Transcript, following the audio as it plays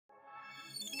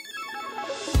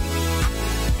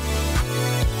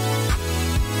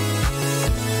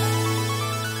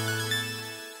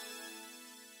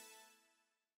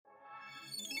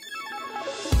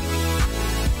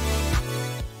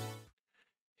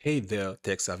Hey there,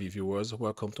 tech savvy viewers,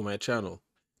 welcome to my channel.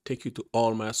 Thank you to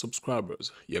all my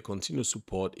subscribers. Your continued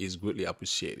support is greatly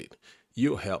appreciated.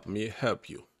 You help me help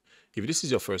you. If this is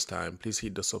your first time, please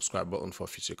hit the subscribe button for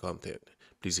future content.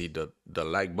 Please hit the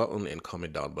like button and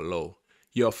comment down below.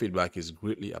 Your feedback is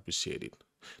greatly appreciated.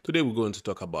 Today we're going to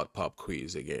talk about pop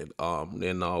quiz again.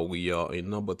 And now we are in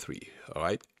number 3. All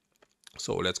right.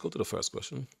 So let's go to the first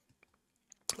question.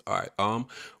 All right.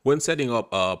 When setting up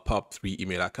a POP3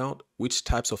 email account, which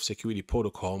types of security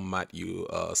protocol might you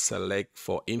select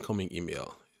for incoming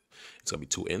email? It's gonna be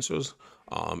two answers: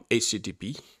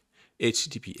 HTTP,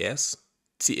 HTTPS,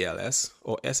 TLS,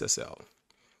 or SSL.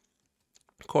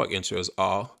 Correct answers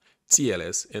are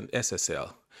TLS and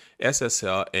SSL.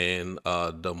 SSL and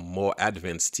the more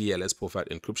advanced TLS provide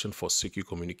encryption for secure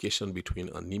communication between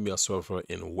an email server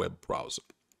and web browser.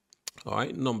 All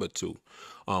right, number 2,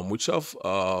 which of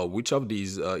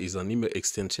these is an email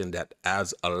extension that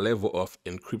adds a level of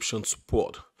encryption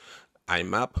support?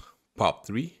 IMAP,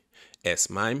 POP3,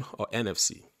 SMIME, or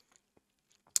NFC?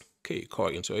 Okay,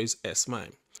 correct answer is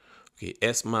SMIME. Okay,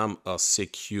 SMIME, a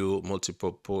secure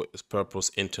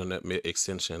multi-purpose internet mail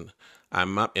extension.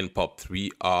 IMAP and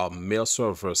POP3 are mail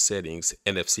server settings.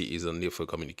 NFC is a need for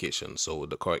communication. So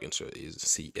the correct answer is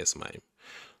C, SMIME.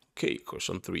 Okay,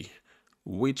 question 3.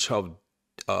 Which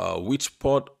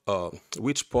port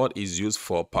is used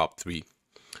for POP3?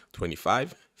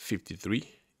 25, 53,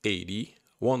 80,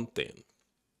 110.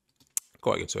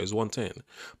 Correct answer is 110.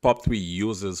 POP3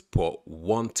 uses port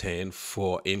 110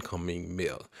 for incoming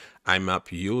mail.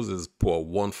 IMAP uses port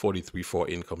 143 for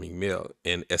incoming mail,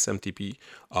 and SMTP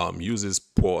uses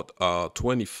port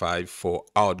 25 for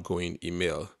outgoing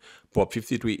email. Port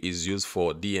 53 is used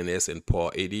for DNS, and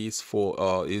port 80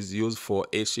 is used for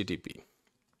HTTP.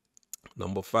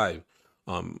 Number 5,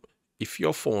 if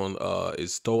your phone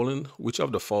is stolen, which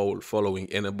of the following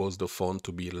enables the phone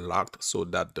to be locked so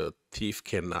that the thief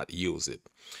cannot use it?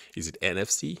 Is it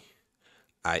NFC,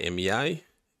 IMEI,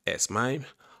 SMIME,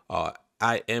 or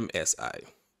IMSI?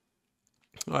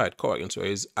 All right, correct answer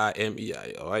is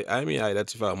IMEI. All right, IMEI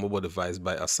identifies a mobile device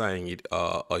by assigning it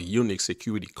a unique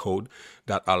security code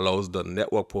that allows the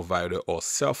network provider or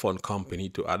cell phone company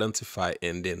to identify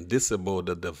and then disable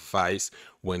the device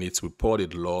when it's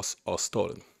reported lost or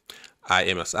stolen.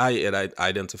 IMSI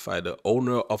identifies the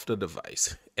owner of the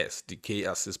device. SDK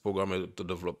assists programmers to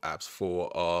develop apps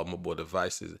for mobile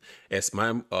devices.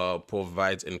 SMIME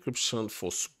provides encryption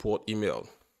for support email.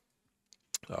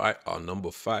 All right, number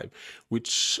 5,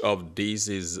 which of these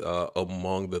is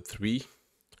among the three?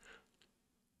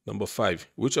 Number 5,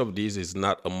 which of these is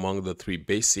not among the 3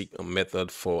 basic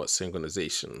method for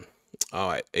synchronization? All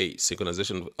right, A,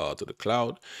 synchronization to the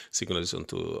cloud, synchronization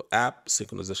to app,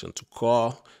 synchronization to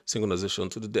call, synchronization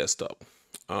to the desktop.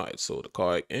 All right, so the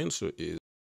correct answer is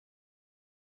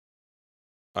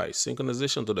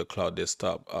synchronization to the cloud,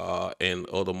 desktop, and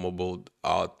other mobile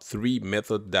are 3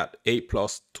 methods that A+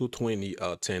 220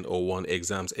 1001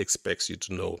 exams expects you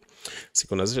to know.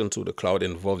 Synchronization to the cloud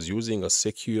involves using a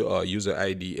secure user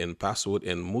ID and password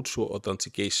and mutual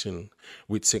authentication.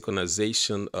 With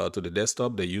synchronization to the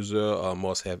desktop, the user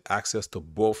must have access to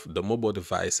both the mobile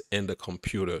device and the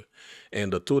computer,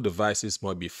 and the 2 devices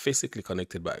must be physically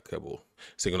connected by a cable.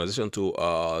 Synchronization to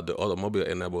the automobile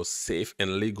enables safe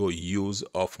and legal use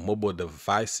of mobile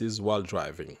devices while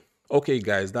driving. Okay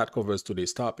guys, that covers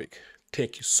today's topic.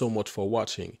 Thank you so much for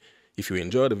watching. If you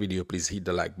enjoyed the video, please hit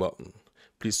the like button.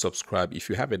 Please subscribe if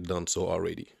you haven't done so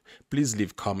already. Please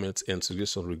leave comments and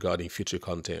suggestions regarding future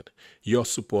content. Your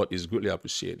support is greatly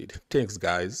appreciated. Thanks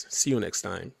guys. See you next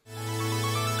time.